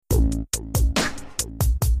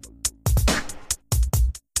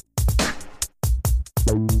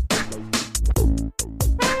Welcome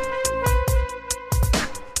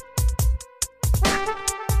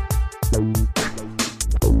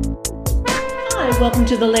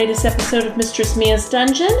to the latest episode of Mistress Mia's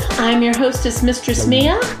Dungeon. I'm your hostess, Mistress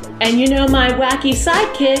Mia, and you know my wacky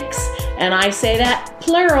sidekicks, and I say that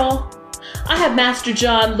plural. I have Master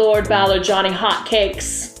John, Lord Ballard, Johnny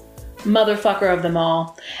Hotcakes, motherfucker of them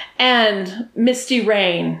all, and Misty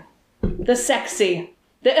Rain, the sexy,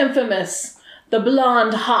 the infamous, the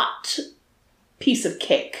blonde hot piece of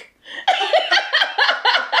cake.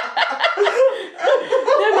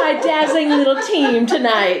 They're my dazzling little team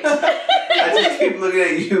tonight. I just keep looking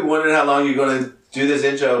at you, wondering how long you're going to do this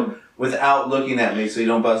intro without looking at me so you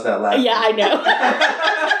don't bust out laughing. Yeah, I know.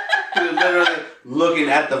 You're literally looking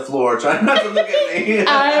at the floor, trying not to look at me.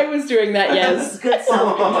 I was doing that, yes. Good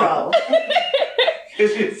self-control.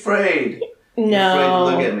 Because you're afraid. No. You're afraid to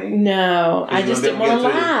look at me. No, I just didn't want to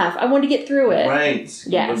laugh. I wanted to get through it. Right. Yes.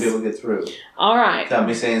 You want to be able to get through. All right. Without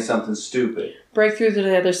me saying something stupid. Break through to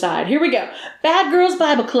the other side. Here we go. Bad Girls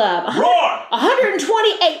Bible Club. Roar!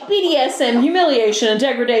 128 BDSM, humiliation, and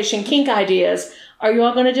degradation kink ideas. Are you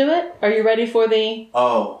all going to do it? Are you ready for the...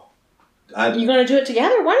 Oh. You going to do it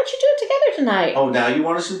together? Why don't you do it together tonight? Oh, now you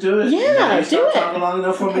want us to do it? Yeah, do it. Talking long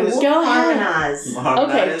enough for me to Go ahead. Harmonize.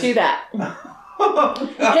 Okay, do that.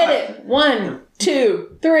 Hit it. 1,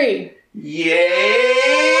 2, 3. Yay!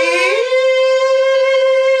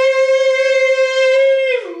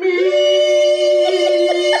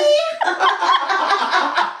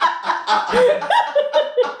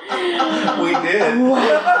 We did.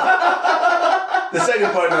 Wow. The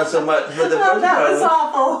second part, not so much, but the first that part was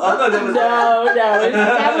awful. Oh, no, that was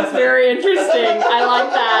That was very interesting. I like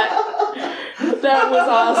that. That was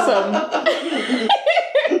awesome.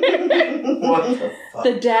 What the fuck?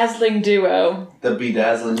 The dazzling duo. The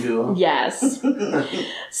bedazzling duo? Yes.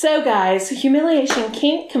 So, guys, humiliation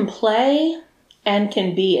kink can play and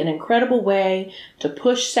can be an incredible way to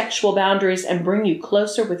push sexual boundaries and bring you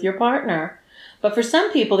closer with your partner. But for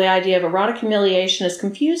some people, the idea of erotic humiliation is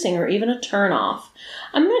confusing or even a turn-off.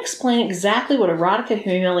 I'm going to explain exactly what erotic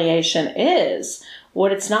humiliation is,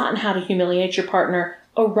 what it's not, and how to humiliate your partner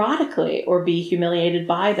erotically or be humiliated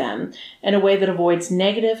by them in a way that avoids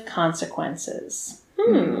negative consequences.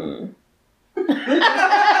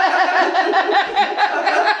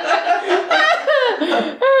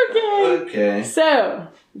 Okay. So,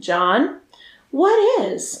 John, what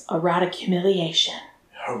is erotic humiliation?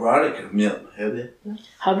 Erotic humiliation.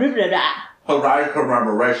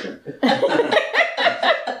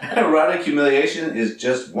 Erotic humiliation is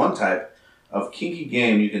just one type of kinky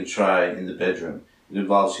game you can try in the bedroom. It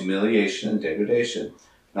involves humiliation and degradation,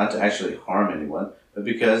 not to actually harm anyone, but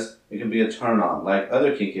because it can be a turn-on. Like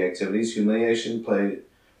other kinky activities, humiliation play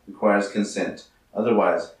requires consent.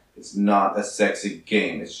 Otherwise, it's not a sexy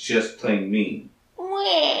game. It's just plain mean.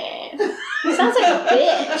 Sounds like a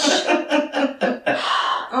bitch.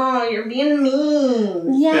 Oh, you're being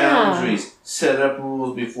mean. Yeah. Boundaries. Set up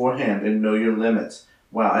rules beforehand and know your limits.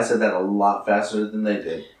 Wow, I said that a lot faster than they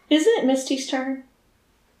did. Isn't it Misty's turn?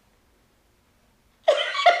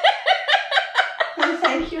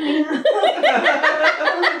 Thank you, Nina.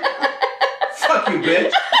 Fuck you,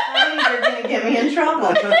 bitch. I knew you were going to get me in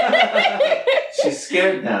trouble. She's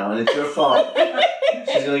scared now, and it's your fault.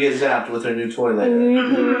 She's going to get zapped with her new toy later.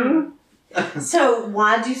 Mm-hmm. So,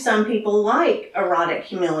 why do some people like erotic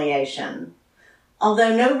humiliation?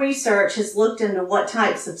 Although no research has looked into what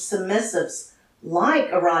types of submissives like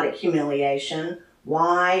erotic humiliation,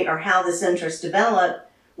 why or how this interest developed,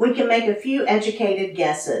 we can make a few educated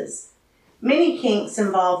guesses. Many kinks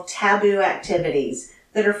involve taboo activities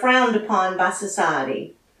that are frowned upon by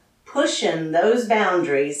society. Pushing those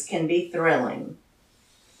boundaries can be thrilling.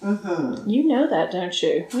 Mm-hmm. You know that, don't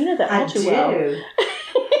you? You know that all too well.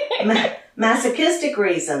 Masochistic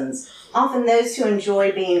reasons. Often those who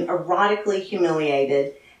enjoy being erotically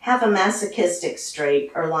humiliated have a masochistic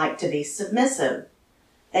streak or like to be submissive.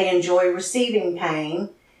 They enjoy receiving pain.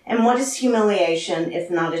 And what is humiliation if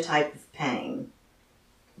not a type of pain?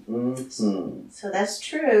 Mm-hmm. So that's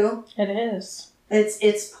true. It is.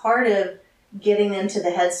 It's part of getting into the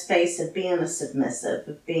headspace of being a submissive,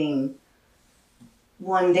 of being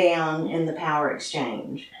one down in the power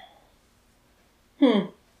exchange.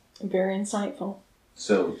 Very insightful.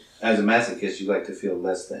 So, as a masochist, you like to feel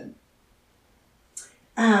less than?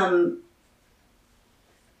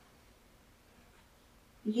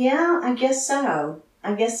 Yeah, I guess so.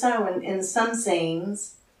 In some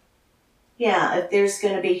scenes, yeah, if there's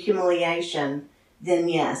going to be humiliation, then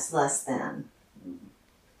yes, less than.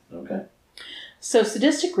 Okay. So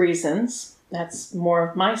sadistic reasons That's more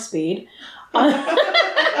of my speed. On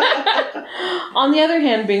the other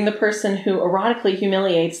hand, being the person who erotically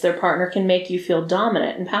humiliates their partner can make you feel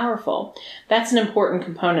dominant and powerful. That's an important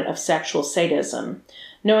component of sexual sadism.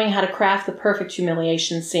 Knowing how to craft the perfect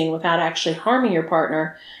humiliation scene without actually harming your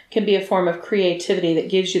partner can be a form of creativity that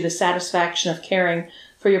gives you the satisfaction of caring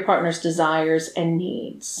for your partner's desires and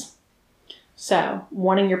needs. So,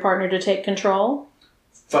 wanting your partner to take control?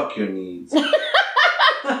 Fuck your needs.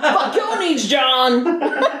 Fuck your needs, John!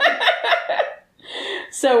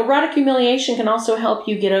 So, erotic humiliation can also help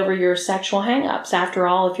you get over your sexual hang-ups. After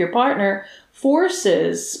all, if your partner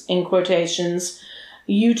forces, in quotations,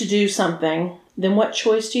 you to do something, then what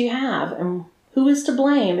choice do you have? And who is to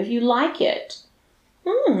blame if you like it?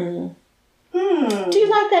 Do you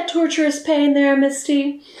like that torturous pain there,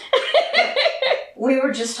 Misty? We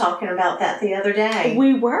were just talking about that the other day.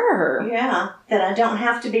 We were. Yeah, that I don't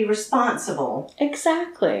have to be responsible.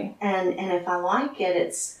 Exactly. And if I like it,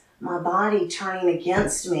 it's my body turning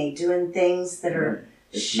against me, doing things that are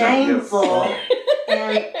shameful.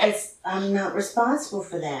 And I'm not responsible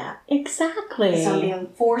for that. Exactly. Because I'm being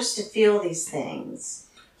forced to feel these things.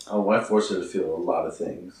 Oh, I force her to feel a lot of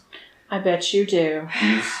things. I bet you do.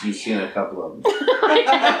 You've seen a couple of them.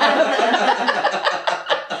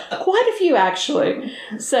 Quite a few, actually.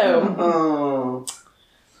 So,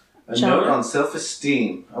 a John? note on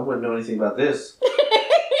self-esteem. I wouldn't know anything about this.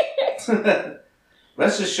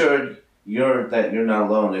 Rest assured that you're not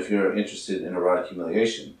alone if you're interested in erotic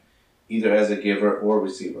humiliation, either as a giver or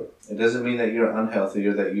receiver. It doesn't mean that you're unhealthy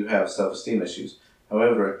or that you have self-esteem issues.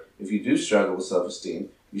 However, if you do struggle with self-esteem,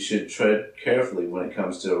 you should tread carefully when it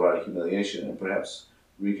comes to erotic humiliation and perhaps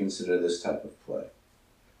reconsider this type of play.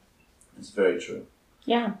 It's very true.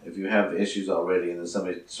 yeah. If you have issues already and then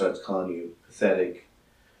somebody starts calling you pathetic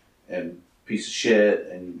and piece of shit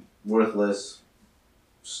and worthless,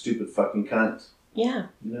 stupid fucking cunt, Yeah.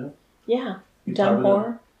 you know? Yeah. You Dumb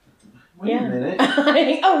probably whore. Wait a minute.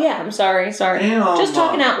 Oh, yeah. I'm sorry. Damn, Just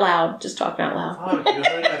talking Mom. out loud. Just talking out loud. Fuck, you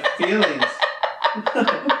hurt my feelings.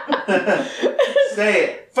 Say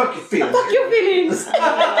it. Fuck your feelings. Fuck your feelings.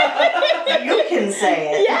 You can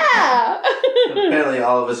say it. Yeah. Apparently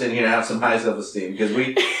all of us in here have some high self-esteem because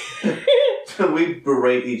we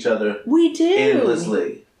berate each other We do.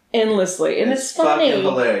 Endlessly. And it's funny. Fucking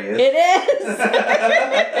hilarious. It is.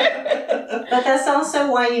 But that's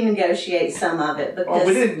also why you negotiate some of it. Because Oh,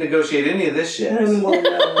 we didn't negotiate any of this shit. Well,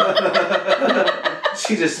 no.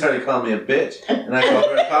 She just started calling me a bitch, and I called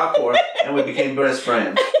her a cock whore, and we became best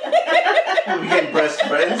friends. We became best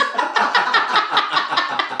friends.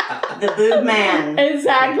 The boob man.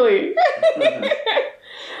 Exactly.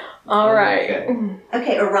 All right.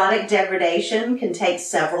 Okay, erotic degradation can take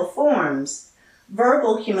several forms.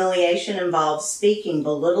 Verbal humiliation involves speaking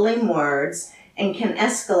belittling words and can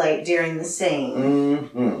escalate during the scene.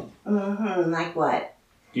 Like what?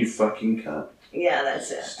 You fucking cunt. Yeah, that's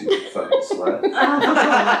it. Stupid fucking slut.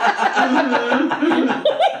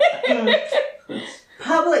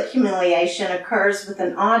 Public humiliation occurs with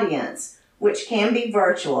an audience, which can be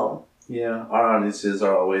virtual. Yeah, our audiences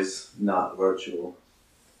are always not virtual.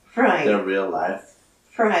 Right. They're real life.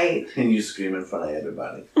 Right. And you scream in front of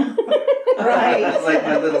everybody. Right. It's like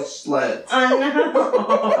my little slut. I know.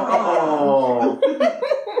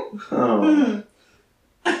 Oh.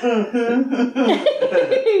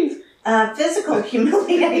 Physical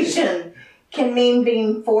humiliation can mean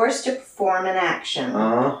being forced to perform an action.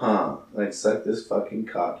 Like, suck this fucking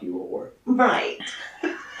cock, you whore. Right.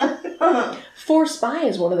 Forced by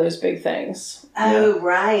is one of those big things. Oh,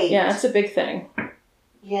 right. Yeah, it's a big thing.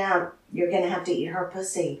 Yeah, you're going to have to eat her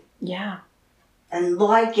pussy. Yeah. And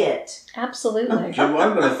like it. Absolutely. You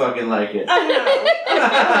are going to fucking like it. I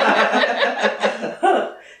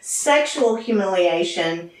know. Sexual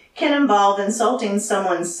humiliation can involve insulting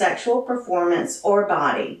someone's sexual performance or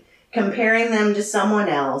body, comparing them to someone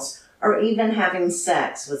else, or even having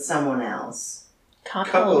sex with someone else.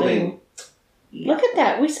 Cuckolding. Look at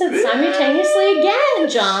that. We said simultaneously again,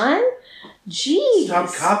 John. Jeez.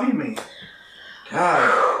 Stop copying me.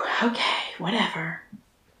 God. Okay, whatever.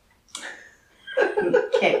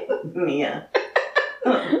 Okay, Mia.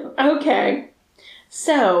 Okay.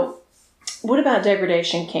 So, what about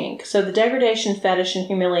degradation kink? So the degradation fetish and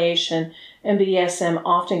humiliation and BDSM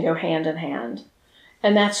often go hand in hand.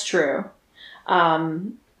 And that's true.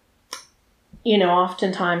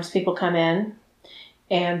 Oftentimes people come in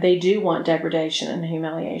and they do want degradation and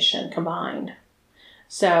humiliation combined.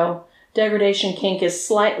 So degradation kink is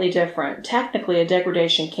slightly different. Technically, a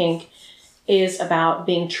degradation kink is about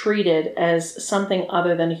being treated as something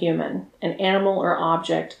other than human, an animal or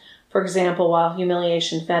object. For example, while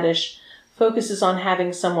humiliation fetish focuses on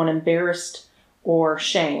having someone embarrassed or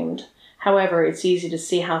shamed. However, it's easy to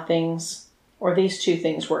see how these two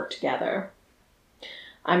things work together.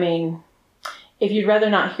 I mean, if you'd rather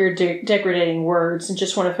not hear degrading words and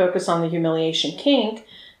just want to focus on the humiliation kink,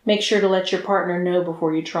 make sure to let your partner know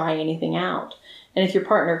before you try anything out. And if your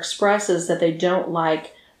partner expresses that they don't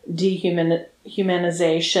like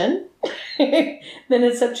dehumanization, then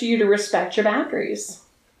it's up to you to respect your boundaries.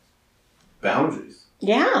 Boundaries?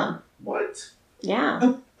 Yeah. What? Yeah.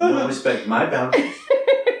 You don't respect my boundaries?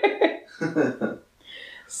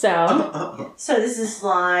 So this is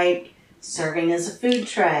like serving as a food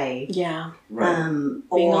tray. Yeah. Right.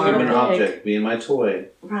 Being a Or little an big. object, being my toy.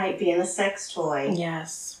 right, being a sex toy.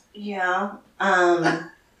 Yes. Yeah.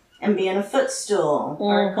 And being a footstool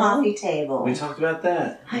or a coffee table. We talked about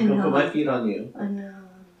that. I I'm going to know. put my feet on you. I know.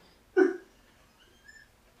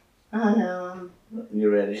 I know. You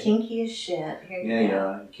ready? Kinky as shit. Here you Yeah, go. you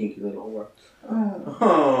are. Kinky little whore. Oh.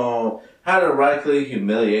 Oh, how to rightfully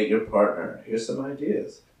humiliate your partner. Here's some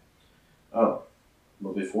ideas. Oh,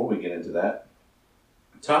 well, before we get into that,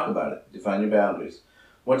 talk about it. Define your boundaries.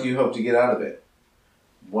 What do you hope to get out of it?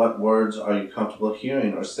 What words are you comfortable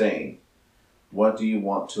hearing or saying? What do you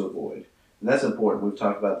want to avoid? And that's important. We've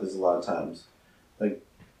talked about this a lot of times. Like,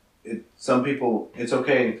 some people, it's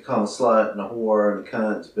okay to call them a slut and a whore and a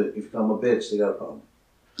cunt, but if you call them a bitch, they got a problem.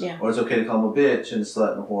 Yeah. Or it's okay to call them a bitch and a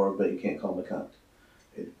slut and a whore, but you can't call them a cunt.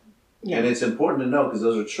 Yeah. And it's important to know because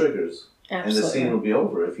those are triggers. Absolutely. And the scene will be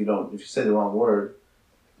over if you say the wrong word.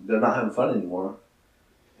 They're not having fun anymore.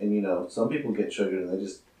 And some people get triggered and it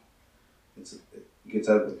gets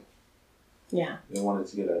ugly. Yeah. They want it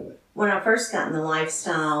to get ugly. When I first got in the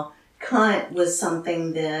lifestyle, cunt was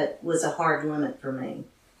something that was a hard limit for me.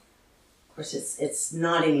 Of course, it's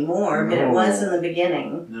not anymore, but it was in the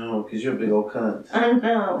beginning. No, because you're a big old cunt. I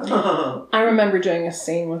know. I remember doing a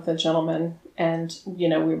scene with a gentleman, and we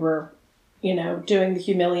were doing the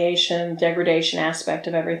humiliation, degradation aspect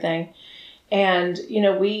of everything. And,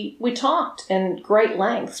 we talked in great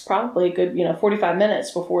lengths, probably a good, 45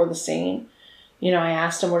 minutes before the scene. I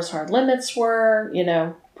asked him what his hard limits were,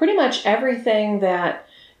 pretty much everything that,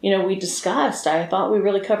 we discussed. I thought we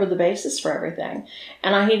really covered the basis for everything.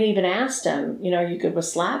 And I had even asked him, are you good with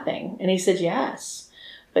slapping? And he said yes.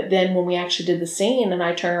 But then when we actually did the scene and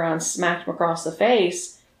I turned around and smacked him across the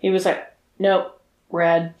face, he was like, nope,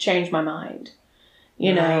 Red, changed my mind.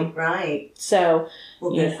 Right. So,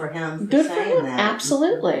 well, good for him for good for saying him. that.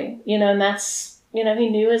 Absolutely. And that's, he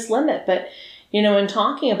knew his limit. But, in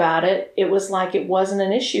talking about it, it was like it wasn't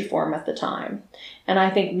an issue for him at the time. And I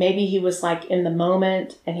think maybe he was like in the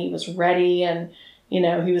moment and he was ready and, he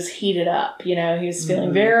was heated up. He was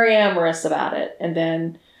feeling very amorous about it. And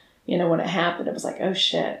then, when it happened, it was like, oh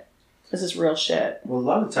shit, this is real shit. Well, a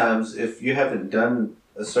lot of times, if you haven't done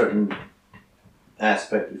a certain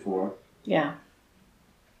aspect before, yeah,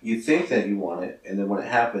 you think that you want it, and then when it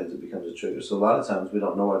happens, it becomes a trigger. So a lot of times, we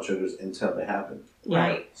don't know our triggers until they happen. yeah.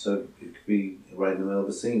 Right. So it could be right in the middle of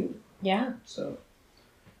a scene. Yeah. So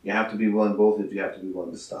you have to be willing, both of you have to be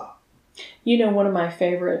willing to stop. One of my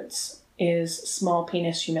favorites is small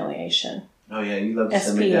penis humiliation. Oh yeah, you love to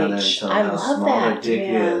send me down there and SPH. tell me I how love small that. their dick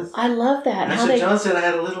Yeah. is. I love that. Mr. John said I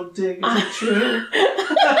had a little dick. Is it true?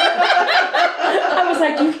 I was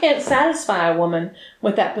like, you can't satisfy a woman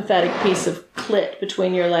with that pathetic piece of clit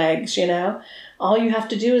between your legs, All you have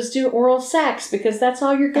to do is do oral sex because that's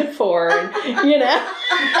all you're good for, and, You're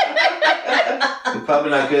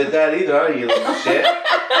probably not good at that either, are you, little shit?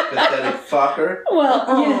 Pathetic fucker. Well,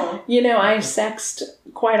 I sexted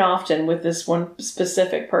quite often with this one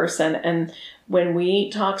specific person, and when we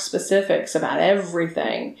talk specifics about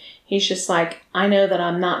everything, he's just like, I know that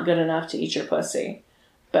I'm not good enough to eat your pussy,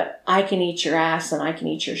 but I can eat your ass and I can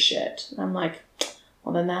eat your shit. And I'm like,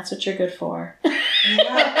 well, then that's what you're good for.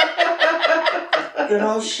 Good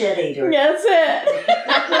old shit eater. That's it.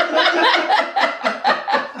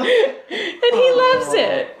 And he loves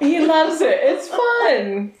it. He loves it. It's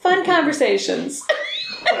fun. Fun conversations.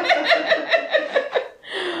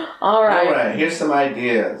 All right. All right, here's some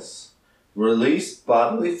ideas. Release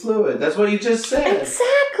bodily fluid. That's what you just said.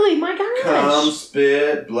 Exactly. My gosh. Cum,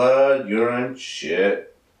 spit, blood, urine,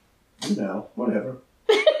 shit. Whatever.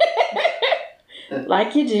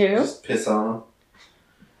 Like you do. Just piss on them.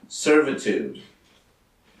 Servitude.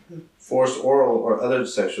 Forced oral or other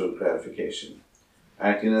sexual gratification.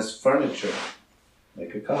 Acting as furniture.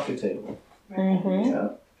 Like a coffee table. Mm-hmm. Yeah.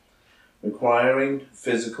 Requiring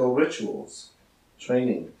physical rituals.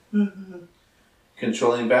 Training. Mm-hmm.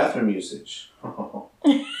 Controlling bathroom usage. Oh.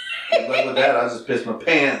 Good luck with that. I'll just piss my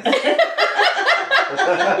pants. You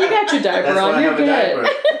got your diaper That's on. why I You're have a good. diaper.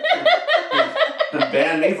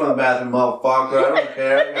 Ban me from the bathroom, motherfucker. I don't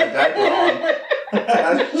care. I got a diaper on.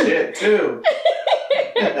 That's shit, too.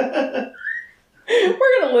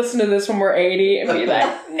 We're going to listen to this when we're 80 and be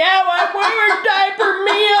like, now I'm wearing a diaper,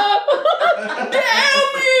 Mia. Damn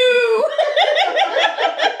you.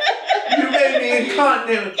 You made me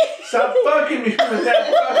incontinent. Stop fucking me with that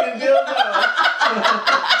fucking dildo.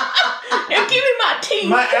 Now give me my teeth.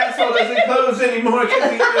 My asshole doesn't close anymore because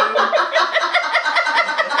of you.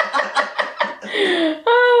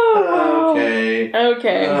 Oh, Okay.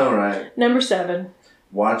 Okay. All right. Number 7.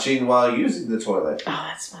 Watching while using the toilet. Oh,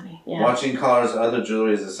 that's funny. Yeah. Watching collars or other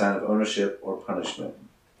jewelry is a sign of ownership or punishment.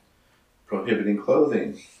 Prohibiting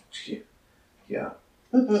clothing. Yeah.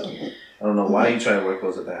 I don't know why you try to wear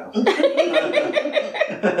clothes at the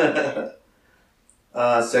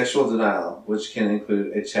house. Sexual denial, which can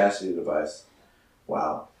include a chastity device.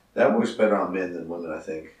 Wow. That works better on men than women, I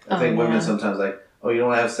think. I think women sometimes like, oh, you don't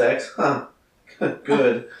want to have sex? Huh.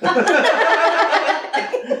 Good.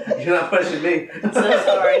 You're not punishing me. So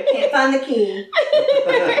sorry, can't find the key.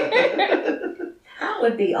 That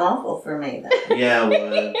would be awful for me, though. Yeah, it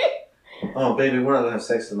would. Oh, baby, we're not going to have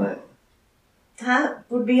sex tonight. That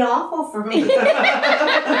would be awful for me.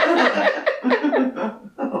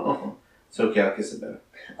 Oh, it's okay, I'll kiss it better.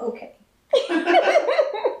 Okay.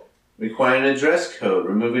 Requiring a dress code,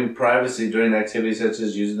 removing privacy during activities such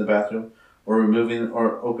as using the bathroom, or removing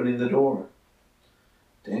or opening the door.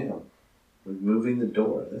 Damn. Removing the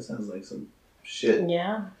door. That sounds like some shit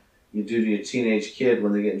you do to your teenage kid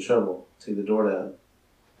when they get in trouble. Take the door down.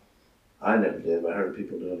 I never did, but I heard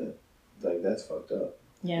people doing it. Like, that's fucked up.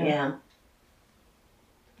 Yeah,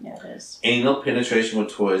 it is. Anal penetration with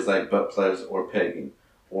toys like butt plugs or pegging.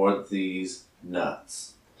 Or these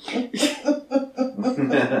nuts. It'd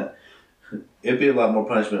be a lot more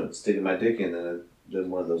punishment sticking my dick in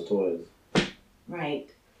than one of those toys. Right.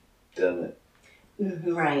 Doesn't it?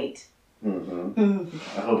 Right. Mm-hmm.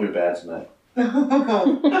 I hope you're bad tonight.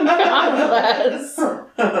 God bless.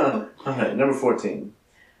 Alright, number 14.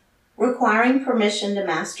 Requiring permission to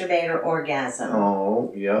masturbate or orgasm.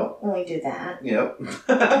 Oh, yep. We do that.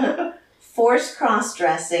 Yep. Forced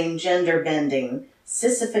cross-dressing, gender bending,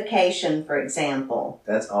 sissification, for example.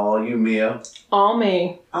 That's all you, Mia. All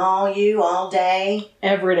me. All you, all day.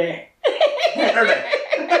 Every day. Every day.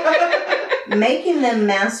 Making them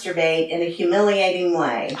masturbate in a humiliating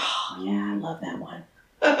way. Oh, yeah, I love that one.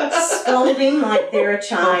 Scolding like they're a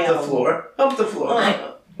child. Hump the floor. Hump the floor.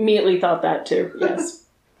 I immediately thought that too, yes.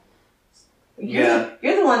 You're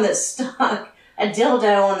the one that stuck a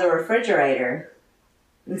dildo on the refrigerator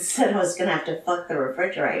and said I was going to have to fuck the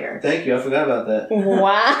refrigerator. Thank you, I forgot about that.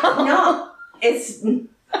 Wow. No, it's... I'm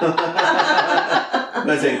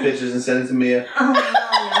going to take pictures and send it to Mia. Oh,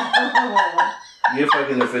 no. You're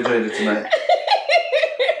fucking the refrigerator tonight.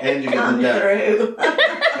 And you're getting the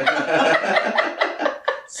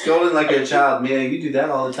death. Scolding like you're a child. Mia, you do that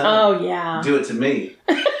all the time. Oh, yeah. Do it to me.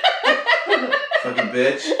 Fucking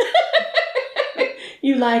bitch.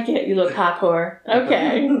 You like it, you little cock whore.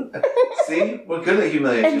 Okay. See? We're good at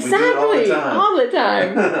humiliation. Exactly. We do it all All the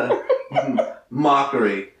time.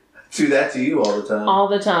 Mockery. Do that to you all the time. All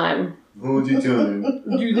the time. All the time.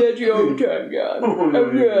 Do that to you all the time, God.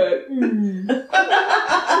 Okay.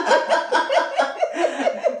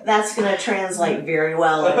 That's going to translate very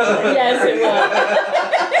well into it. Yes, it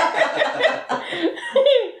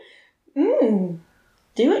will.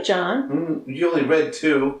 Do it, John. You only read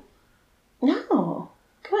 2. No.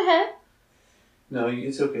 Go ahead. No,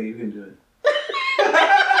 it's okay. You can do it.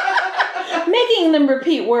 Making them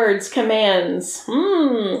repeat words, commands.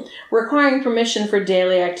 Requiring permission for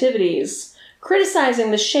daily activities.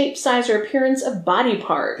 Criticizing the shape, size, or appearance of body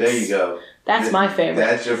parts. There you go. That's my favorite.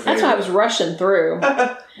 That's your favorite. That's why I was rushing through.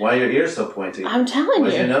 Why are your ears so pointy? I'm telling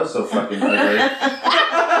Why's you. your nose so fucking ugly?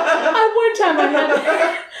 One time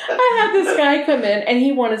I had this guy come in and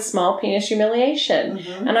he wanted small penis humiliation.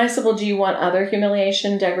 Mm-hmm. And I said, well, do you want other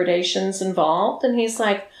humiliation degradations involved? And he's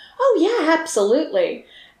like, oh, yeah, absolutely.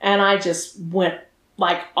 And I just went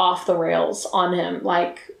like off the rails on him.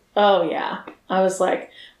 Like, oh, yeah. I was like,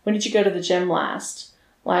 when did you go to the gym last?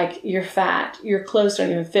 Like, you're fat. Your clothes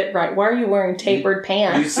don't even fit right. Why are you wearing tapered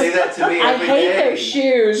pants? You say that to me every I hate day. those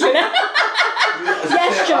shoes, you know?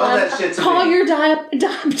 Yes, All that John. shit to Call me. your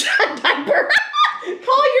diaper.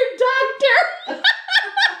 Call your doctor.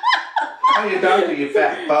 Call your doctor, you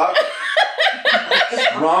fat fuck.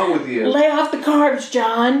 What's wrong with you? Lay off the carbs,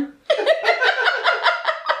 John.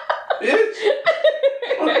 Bitch.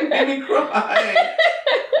 Fucking made me cry.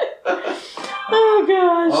 Oh,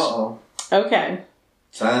 gosh. Uh-oh. Okay.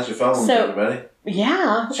 Silence your phone, So- everybody.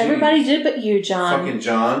 Yeah, Jeez. everybody did but you, John. Fucking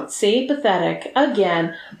John. See, pathetic.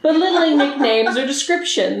 Again, belittling nicknames or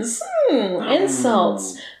descriptions.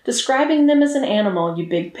 Insults. Describing them as an animal, you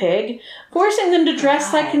big pig. Forcing them to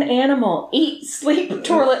dress like an animal. Eat, sleep,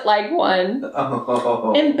 toilet like one.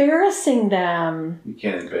 Oh. Embarrassing them. You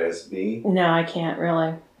can't embarrass me. No, I can't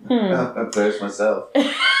really. I embarrass myself.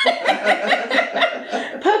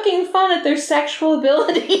 Poking fun at their sexual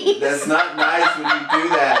abilities. That's not nice when you do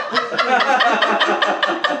that.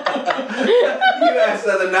 You asked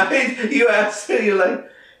the other night, you're like,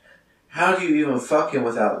 how do you even fuck him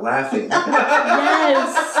without laughing?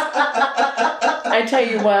 Yes. I tell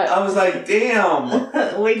you what. I was like,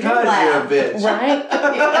 damn. We do God, laugh. you're a bitch.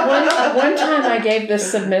 Right? One time I gave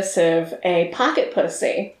this submissive a pocket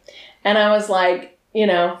pussy. And I was like,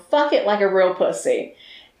 fuck it like a real pussy.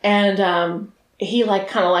 And he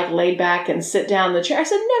kind of laid back and sit down in the chair. I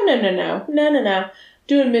said, no.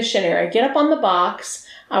 Do a missionary. Get up on the box.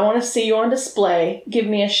 I want to see you on display. Give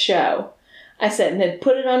me a show. I said, and then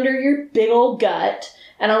put it under your big old gut.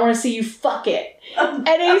 And I want to see you fuck it. And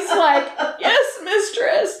he's like, yes,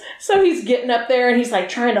 mistress. So he's getting up there and he's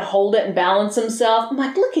trying to hold it and balance himself. I'm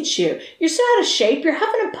like, look at you. You're so out of shape. You're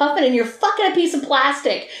huffing and puffing and you're fucking a piece of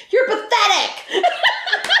plastic. You're pathetic.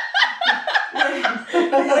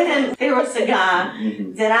 When there was a guy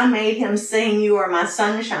that I made him sing "You Are My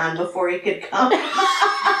Sunshine" before he could come.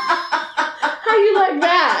 How you like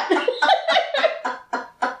that?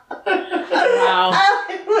 Wow.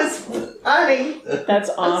 It was funny. That's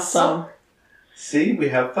awesome. See, we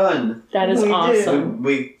have fun. That is We awesome.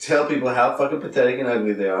 We tell people how fucking pathetic and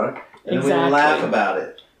ugly they are, and then we Exactly. laugh about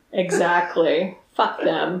it. Exactly. Fuck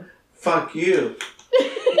them. Fuck you.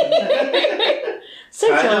 So,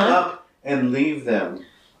 Tie them John. up and leave them.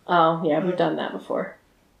 Oh, yeah, we've done that before.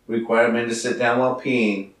 Require men to sit down while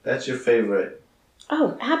peeing. That's your favorite.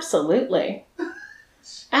 Oh, absolutely.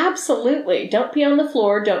 Absolutely. Don't pee on the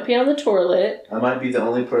floor. Don't pee on the toilet. I might be the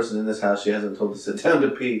only person in this house she hasn't told to sit down to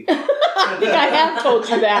pee. I think I have told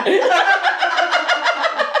you that.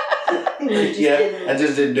 I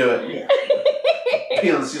just didn't do it. Yeah.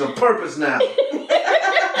 Pee on the seat on purpose now.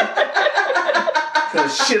 Gonna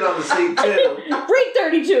shit on the seat too. Read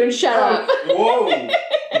 32 and shut up. Whoa!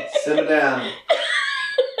 Simmer down.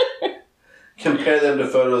 Compare them to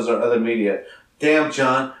photos or other media. Damn,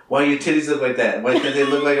 John, why your titties look like that? Why can't they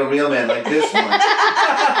look like a real man like this one?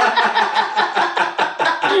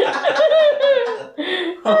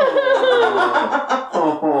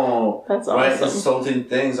 Oh. That's Write awesome. insulting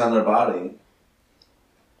things on their body.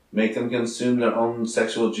 Make them consume their own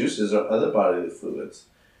sexual juices or other bodily fluids.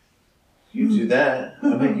 You do that, I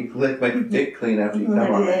make you lick my dick clean after you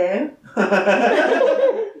come on it. And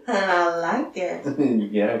I like it.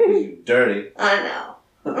 Yeah, because you're dirty. I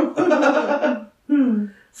know.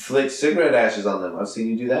 Flick cigarette ashes on them. I've seen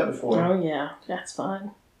you do that before. Oh, yeah. That's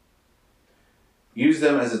fun. Use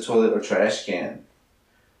them as a toilet or trash can.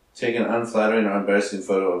 Take an unflattering or embarrassing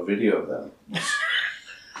photo or video of them.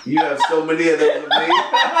 You have so many of those of me.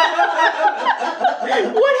 What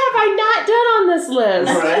have I not done on this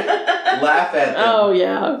list? Right? Laugh at them. Oh,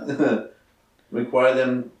 yeah. Require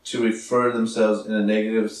them to refer themselves in a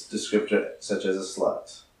negative descriptor such as a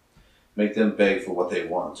slut. Make them beg for what they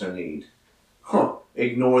want or need.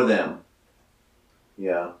 Ignore them.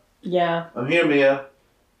 Yeah. Yeah. I'm here, Mia.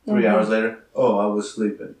 3 hours later. Oh, I was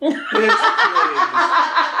sleeping. Bitch, please.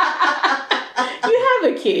 You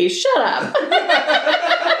have a key. Shut up.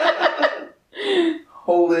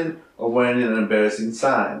 Holding or wearing an embarrassing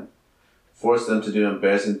sign. Force them to do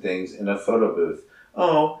embarrassing things in a photo booth.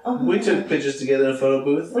 Oh, we took pictures together in a photo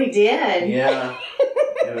booth. We did. Yeah.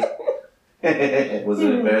 Was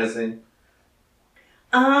it embarrassing?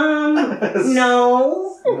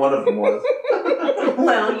 No. One of them was.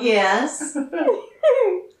 Well, yes.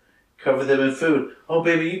 Cover them in food. Oh,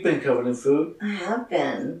 baby, you've been covered in food. I have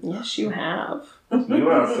been. Yes, you have. You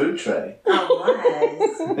are a food tray. I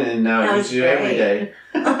was. And now I That eat was you every great. day.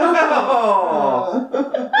 Oh.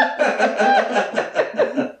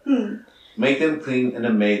 Make them clean in a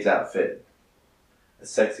maid's outfit. A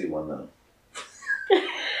sexy one, though.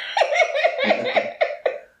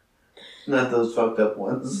 Not those fucked up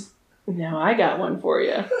ones. No, I got one for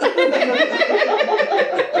you.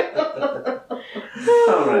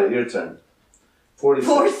 All right, your turn. 46.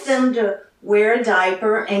 Force them to wear a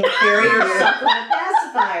diaper and carry or suck on a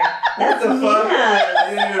pacifier. That's What the fuck? Mia. I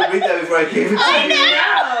didn't even read that before I came to you.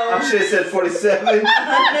 I I should have said 47.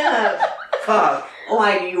 I know. Fuck.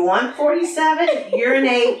 Why, do you want 47?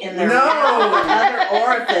 Urinate in their No. mouth or other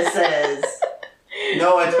orifices.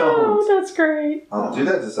 No, I Oh, don't. that's great. I'll do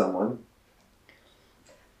that to someone.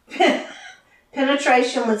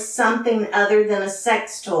 Penetration with something other than a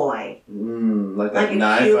sex toy. Like Like that a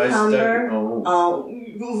knife cucumber. I stuck. Oh,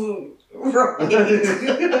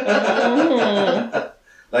 right.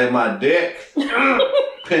 Like my dick.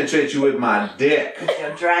 Penetrate you with my dick.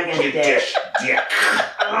 Your dragon Get dick. this dick.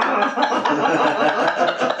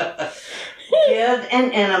 Give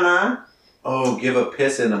an enema. Oh, give a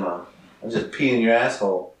piss enema. I'll just pee in your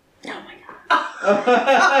asshole. Oh my god. Oh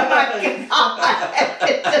my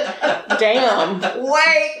God. Damn.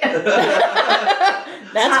 Wait.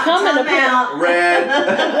 That's coming Time out. Red.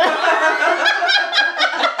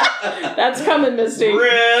 That's coming, Misty.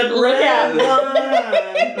 Red. Look out.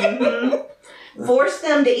 Force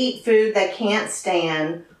them to eat food they can't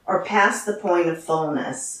stand or past the point of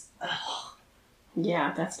fullness.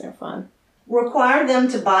 Yeah, that's no fun. Require them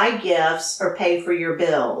to buy gifts or pay for your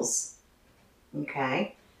bills.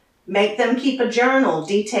 Okay. Make them keep a journal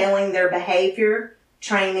detailing their behavior,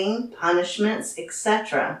 training, punishments,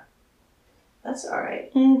 etc. That's all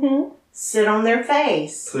right. Mm-hmm. Sit on their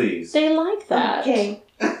face. Please. They like that. Okay.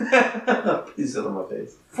 Please sit on my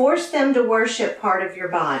face. Force them to worship part of your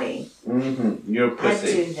body. You're a I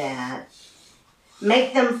pussy. do that.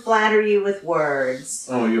 Make them flatter you with words.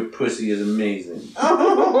 Oh, your pussy is amazing.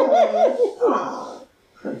 Oh.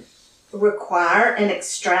 Require an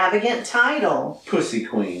extravagant title. Pussy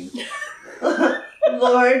queen.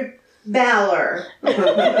 Lord Valor.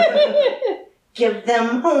 Give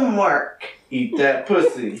them homework. Eat that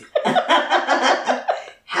pussy.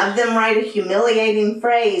 Have them write a humiliating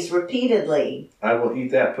phrase repeatedly. I will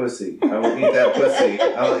eat that pussy. I will eat that pussy.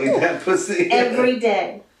 I will eat that pussy. Every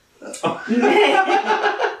day.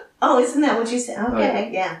 Oh, isn't that what you said?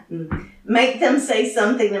 Okay, yeah. Make them say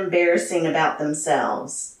something embarrassing about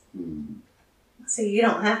themselves. So you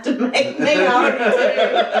don't have to make me already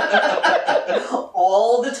do.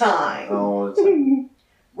 All the time. Oh, it's like,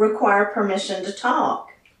 Require permission to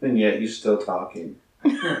talk. and yet you're still talking.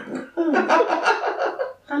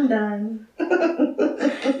 I'm done.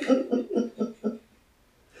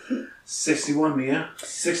 61, Mia.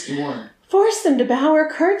 61. Force them to bow or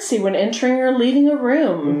curtsy when entering or leaving a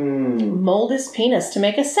room. Mold his penis to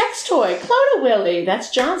make a sex toy. Clone a Willy. That's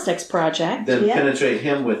John's next project. Then Yep. penetrate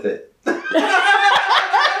him with it.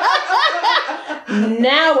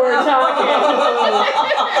 Now we're talking.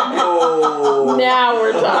 No. Now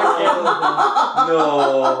we're talking.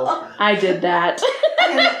 No. I did that.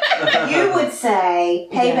 You would say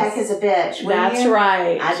payback Yes. is a bitch. Wouldn't That's you?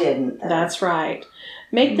 right. I didn't. That's right.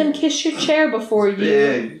 Make them kiss your chair before you.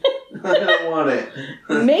 Big. I don't want it.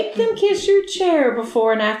 Make them kiss your chair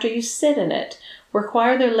before and after you sit in it.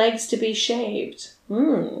 Require their legs to be shaved.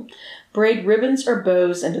 Braid ribbons or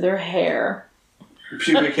bows into their hair.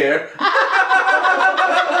 Pubic hair.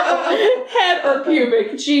 Head or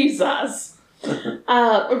pubic, Jesus.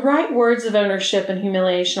 Write words of ownership and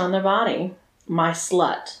humiliation on their body. My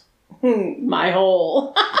slut. My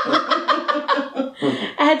hole.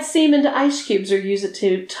 Add semen to ice cubes or use it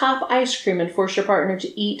to top ice cream and force your partner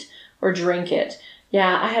to eat or drink it.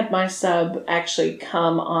 Yeah, I had my sub actually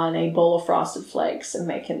come on a bowl of Frosted Flakes and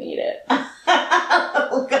make him eat it.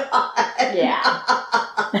 Oh, God. Yeah.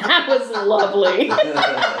 That was lovely.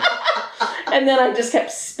 And then I just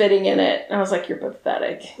kept spitting in it. I was like, you're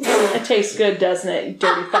pathetic. It tastes good, doesn't it, you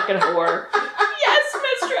dirty fucking whore? Yes,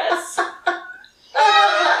 mistress.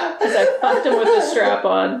 As I fucked him with the strap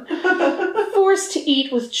on. Forced to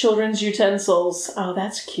eat with children's utensils. Oh,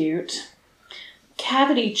 that's cute.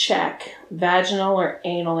 Cavity check. Vaginal or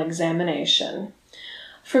anal examination.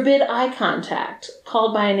 Forbid eye contact.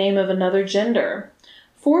 Called by a name of another gender.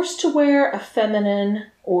 Forced to wear a feminine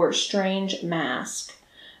or strange mask.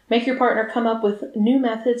 Make your partner come up with new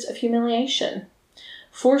methods of humiliation.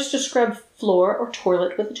 Forced to scrub floor or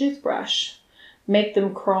toilet with a toothbrush. Make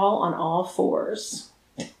them crawl on all fours.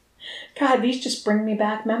 God, these just bring me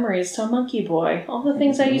back memories to a monkey boy. All the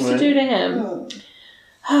things I used to do to him.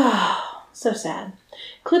 So sad.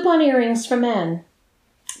 Clip-on earrings for men.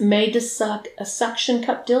 Made to suck a suction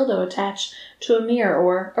cup dildo attached to a mirror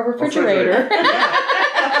or a refrigerator.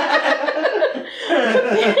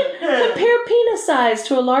 Compare penis size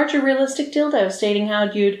to a larger realistic dildo, stating how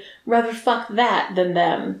you'd rather fuck that than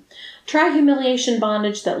them. Try humiliation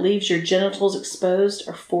bondage that leaves your genitals exposed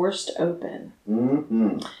or forced open.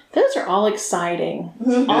 Those are all exciting.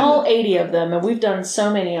 All 80 of them, and we've done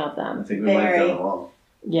so many of I them. think we might have done them all.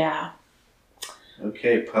 Yeah.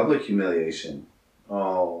 Okay, public humiliation.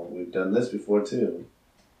 Oh, we've done this before too.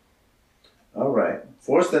 All right.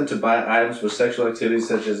 Force them to buy items for sexual activities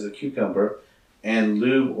such as a cucumber and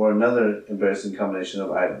lube or another embarrassing combination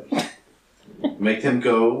of items. Make them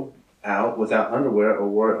go out without underwear or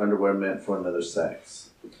wear underwear meant for another sex.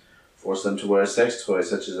 Force them to wear a sex toy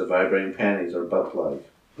such as a vibrating panties or butt plug.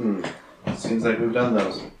 Seems like we've done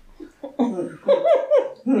those.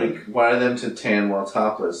 Require them to tan while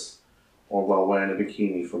topless or while wearing a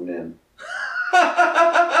bikini for men.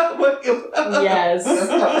 Yes.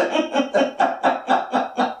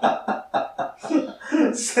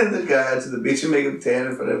 Send the guy out to the beach and make him tan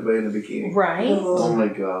in front of everybody in a bikini. Right. Oh my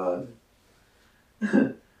god.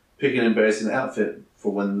 Pick an embarrassing outfit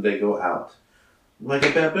for when they go out. Like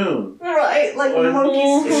a baboon. Right, like a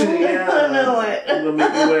monkey suit. Yeah. I know it. I'm gonna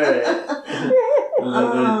make you wear it. And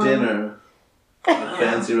then go to dinner. At a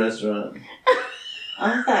fancy restaurant.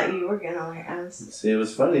 I thought you were going to wear it. See, it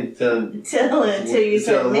was funny till you said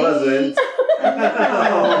it me. wasn't.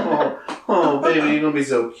 Oh, baby, you're gonna be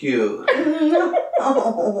so cute.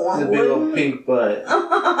 Oh, It's a big old pink butt.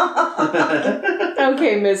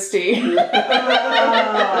 Okay, Misty. Number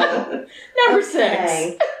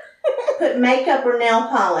 6. Put makeup or nail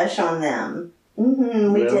polish on them.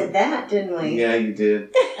 We did that, didn't we? Yeah, you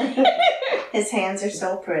did. His hands are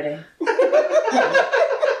so pretty.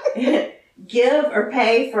 Give or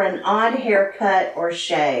pay for an odd haircut or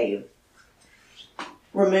shave.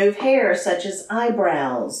 Remove hair such as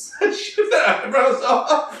eyebrows. Shave the eyebrows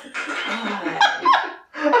off.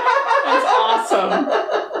 That's awesome.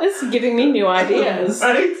 This is giving me new ideas.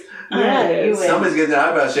 Right? Yes. Somebody's getting their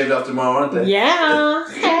eyebrows shaved off tomorrow, aren't they? Yeah.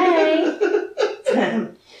 Hey.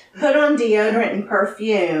 Put on deodorant and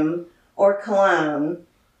perfume or cologne.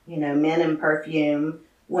 You know, men in perfume,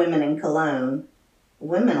 women in cologne.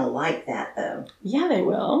 Women will like that, though. Yeah, they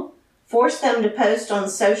will. Force them to post on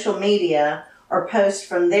social media or post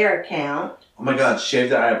from their account. Oh my god, shave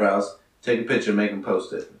their eyebrows, take a picture, make them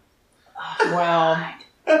post it. Wow.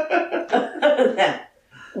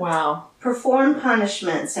 Wow. Perform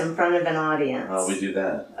punishments in front of an audience. Oh, we do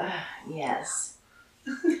that. Yes.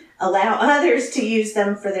 Allow others to use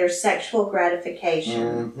them for their sexual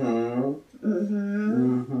gratification.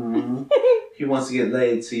 He wants to get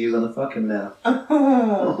laid, so you're gonna fuck him now.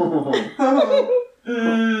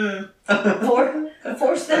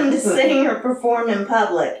 Force them to sing or perform in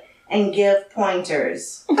public and give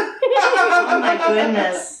pointers. Oh my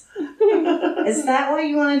goodness. Is that why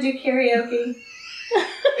you want to do karaoke?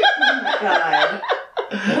 Oh my god.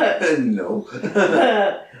 No.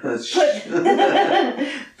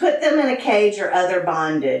 Put them in a cage or other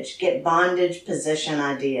bondage. Get bondage position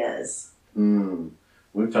ideas.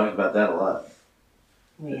 We've talked about that a lot.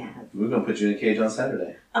 We have. We're going to put you in a cage on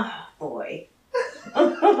Saturday. Oh, boy.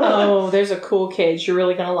 Oh, there's a cool cage. You're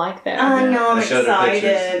really going to like that. I know, I'm I showed her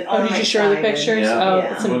excited. Oh, did you show the pictures? Yeah. Oh,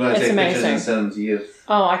 Yeah. it's, We're going to it's take pictures amazing. and send them to you.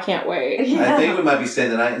 Oh, I can't wait. Yeah. I think we might be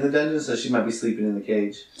staying the night in the dungeon, so she might be sleeping in the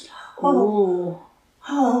cage. Ooh.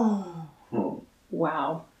 Oh.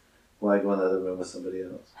 Wow. While I go in the other room with somebody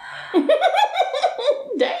else.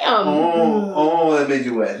 Damn. Oh, that made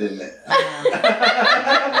you wet, didn't it?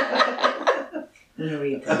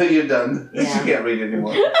 You're done. Yeah. She can't read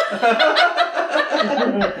anymore.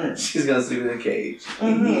 She's going to sleep in a cage.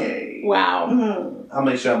 Yay. Wow. I'll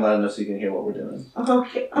make sure I'm loud enough so you can hear what we're doing.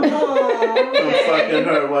 Okay. I'm fucking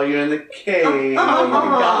her while you're in the cage. Oh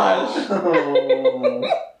my gosh.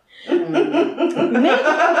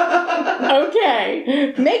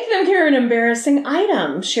 Okay. Make them carry an embarrassing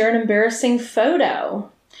item. Share an embarrassing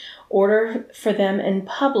photo. Order for them in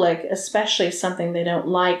public, especially something they don't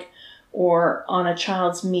like, or on a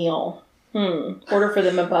child's meal. Order for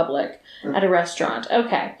them in public at a restaurant.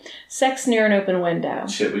 Okay. Sex near an open window.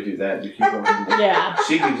 Shit, we do that. You keep opening the Yeah.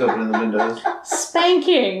 She keeps opening the windows.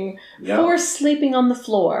 Spanking. Yep. Force sleeping on the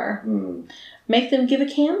floor. Make them give a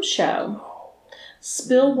cam show.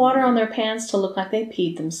 Spill water on their pants to look like they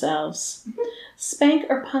peed themselves. Spank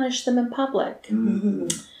or punish them in public.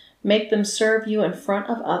 Make them serve you in front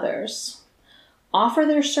of others. Offer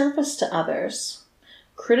their service to others.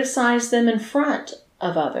 Criticize them in front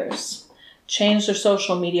of others. Change their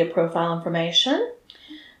social media profile information.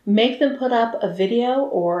 Make them put up a video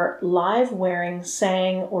or live wearing,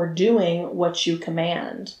 saying, or doing what you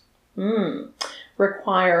command.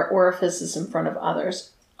 Require orifices in front of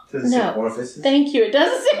others. Does it say orifices? Thank you. It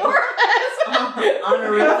doesn't say orifice.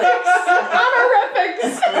 Honorifics.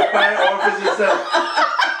 Honorifics. Require orifices.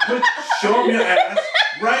 Show them your ass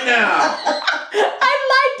right now. I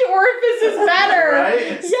liked orifices better.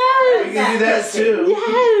 Right? Yes. We can do that too.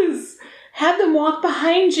 Yes. Have them walk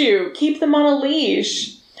behind you. Keep them on a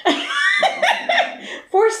leash.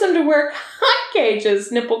 Force them to wear cock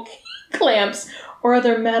cages, nipple clamps, or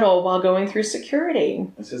other metal while going through security.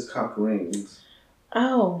 It says cock rings.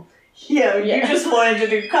 Oh. Yeah, you just wanted to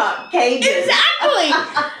do cock cages. Exactly.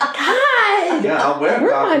 God. Yeah, I'll wear a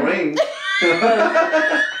cock ring.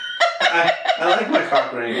 I like my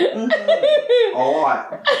cock ring. A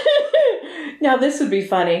lot. Now this would be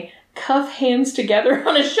funny. Cuff hands together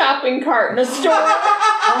on a shopping cart in a store.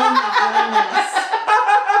 Oh my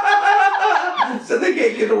So they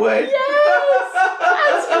can't get away. Yes!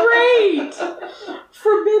 That's great!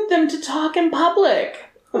 Forbid them to talk in public.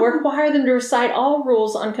 Require them to recite all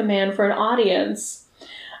rules on command for an audience.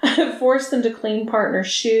 Force them to clean partners'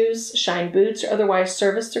 shoes, shine boots, or otherwise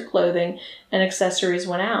service their clothing and accessories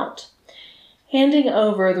when out. Handing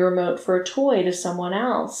over the remote for a toy to someone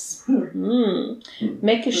else.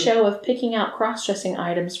 Make a show of picking out cross-dressing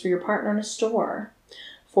items for your partner in a store.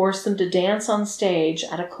 Force them to dance on stage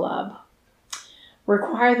at a club.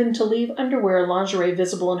 Require them to leave underwear and lingerie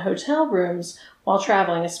visible in hotel rooms while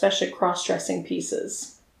traveling, especially cross-dressing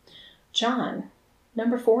pieces. John,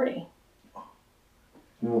 number 40.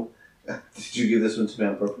 Well, did you give this one to me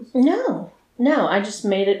on purpose? No, I just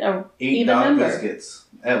made it a Eat even dog number. biscuits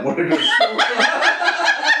at work.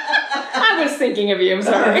 I was thinking of you, I'm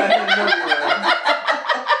sorry.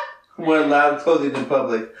 Wear loud clothing in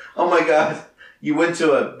public. Oh my God. You went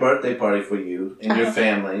to a birthday party for you and your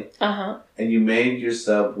family, and you made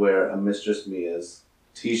yourself wear a Mistress Mia's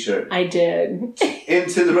t-shirt. I did.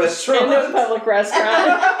 Into the restaurant. Into a public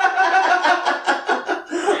restaurant.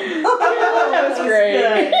 That was great.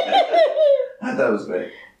 I thought it was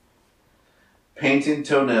great. Painting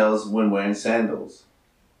toenails when wearing sandals.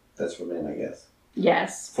 That's for men, I guess.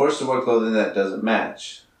 Yes. Forced to wear clothing that doesn't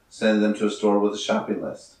match. Send them to a store with a shopping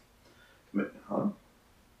list. Huh?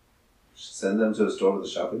 Send them to a store with a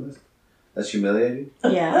shopping list? That's humiliating?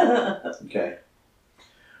 Yeah. Okay.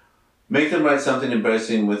 Make them write something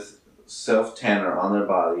embarrassing with self-tanner on their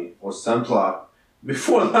body or sunblock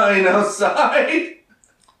before lying outside.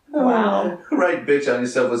 Wow. Write bitch on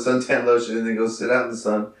yourself with suntan lotion and then go sit out in the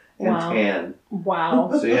sun and tan.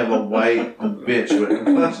 Wow. So you have a white bitch right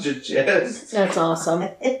across your chest. That's awesome.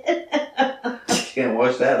 Can't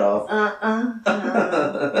wash that off.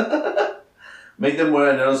 Make them wear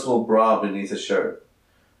a noticeable bra beneath a shirt.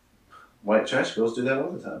 White trash girls do that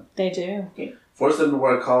all the time. They do. Force them to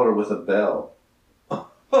wear a collar with a bell.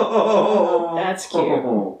 Oh, that's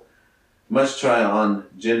cute. Must try on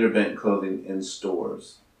gender-bent clothing in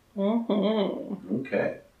stores. Mm-hmm.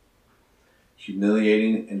 Okay.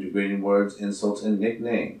 Humiliating and degrading words, insults, and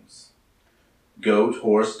nicknames. Goat,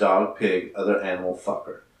 horse, dog, pig, other animal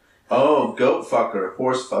fucker. Oh, goat fucker,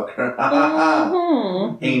 horse fucker.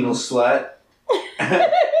 Anal slut.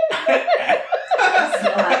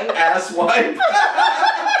 Ass wipe.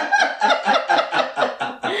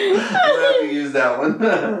 I'm gonna have to use that one.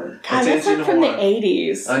 God, that's like from the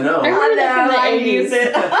 80s. I know. I remember that from the 80s. Use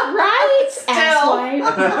it. Right?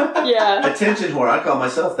 Asswipe. Yeah. Attention whore. I call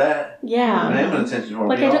myself that. Yeah. I am an attention whore.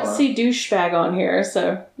 Like, I don't see douchebag on here,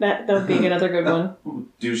 so that would be another good one.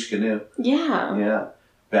 Douche canoe. Yeah. Yeah.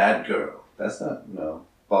 Bad girl. That's not, no.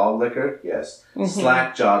 Ball liquor? Yes.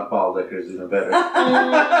 Slack jawed ball liquor is even better.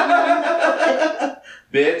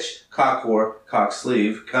 Bitch, cock whore, cock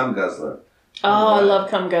sleeve, cum guzzler. Oh, I love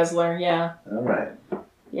cum guzzler. Yeah. All right.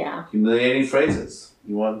 Yeah. Humiliating phrases.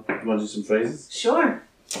 You want to do some phrases? Sure.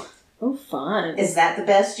 Oh, fun. Is that the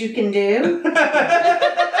best you can do? Come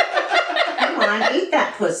on, eat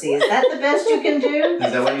that pussy. Is that the best you can do?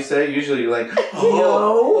 Is that what you say? Usually you're like,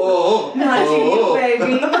 No, not you,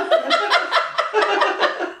 baby.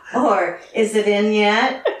 Or, is it in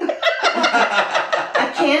yet?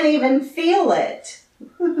 I can't even feel it.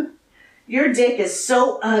 Your dick is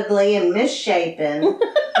so ugly and misshapen.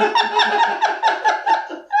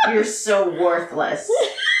 You're so worthless.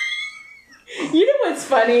 You know what's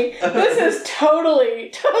funny? This is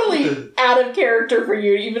totally out of character for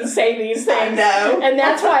you to even say these things. I know. And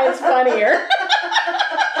that's why it's funnier.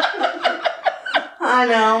 I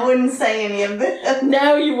know, I wouldn't say any of this.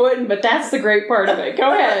 No, you wouldn't, but that's the great part of it.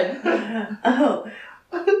 Go ahead. Oh,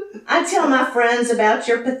 I tell my friends about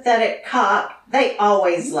your pathetic cock. They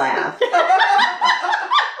always laugh.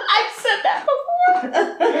 I've said that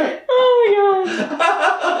before. Oh my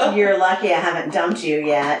God. You're lucky I haven't dumped you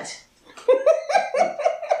yet.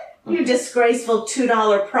 You disgraceful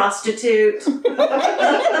 $2 prostitute.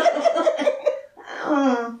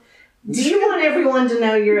 Do you want everyone to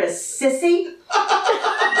know you're a sissy?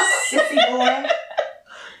 Sissy boy?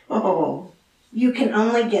 oh. You can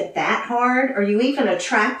only get that hard? Are you even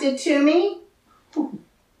attracted to me?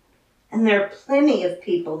 And there are plenty of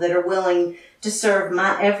people that are willing to serve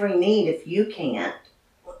my every need if you can't.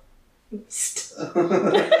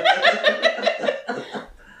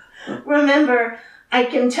 Remember, I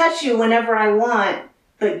can touch you whenever I want,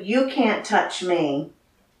 but you can't touch me.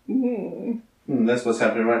 That's what's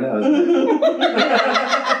happening right now, isn't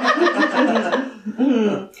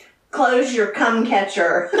it? Close your cum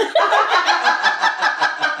catcher.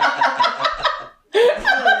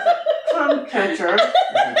 Cum catcher.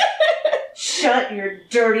 Shut your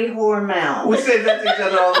dirty whore mouth. We say that to each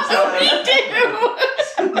other all the time.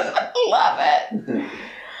 We do. Love it.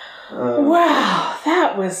 Wow,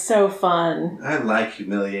 that was so fun. I like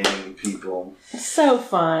humiliating people. So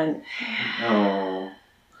fun. Oh.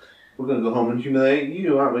 We're going to go home and humiliate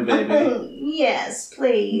you, aren't we, baby? Yes,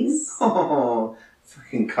 please. Oh,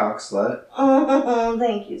 fucking cock slut. Oh,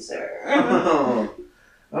 thank you, sir. Oh.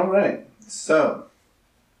 All right. So,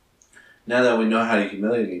 now that we know how to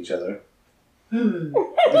humiliate each other. Do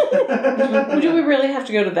we really have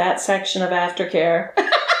to go to that section of aftercare?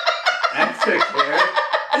 Aftercare?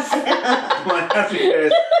 My aftercare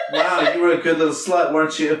is, wow, you were a good little slut,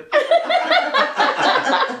 weren't you?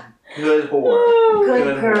 Good whore.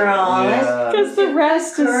 Good girl. Yeah. Because the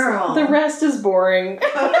rest is boring.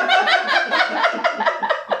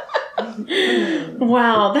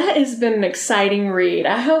 Wow, that has been an exciting read.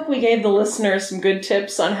 I hope we gave the listeners some good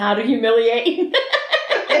tips on how to humiliate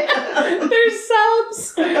their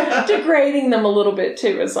subs. Degrading them a little bit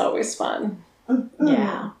too is always fun.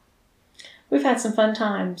 Yeah. We've had some fun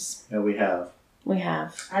times. Yeah, we have. We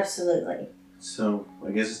have. Absolutely. So,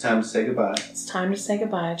 I guess it's time to say goodbye. It's time to say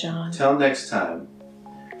goodbye, John. Till next time,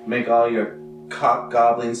 make all your cock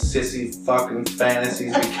gobbling sissy fucking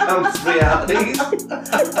fantasies become realities.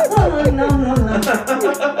 Oh,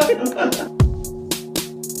 no.